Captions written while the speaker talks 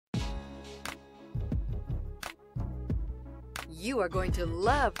You are going to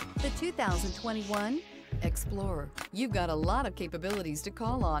love the 2021 Explorer. You've got a lot of capabilities to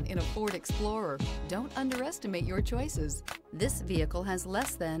call on in a Ford Explorer. Don't underestimate your choices. This vehicle has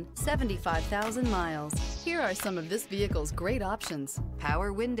less than 75,000 miles. Here are some of this vehicle's great options: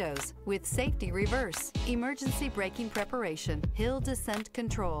 power windows with safety reverse, emergency braking preparation, hill descent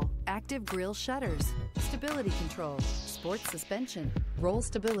control, active grille shutters, stability control, sports suspension, roll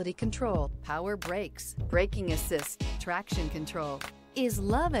stability control, power brakes, braking assist, traction control. Is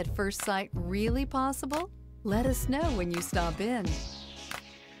love at first sight really possible? Let us know when you stop in.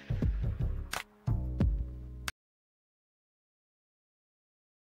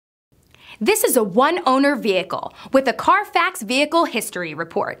 This is a one-owner vehicle with a Carfax Vehicle History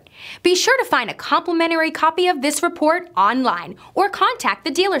Report. Be sure to find a complimentary copy of this report online or contact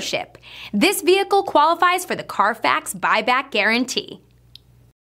the dealership. This vehicle qualifies for the Carfax Buyback Guarantee.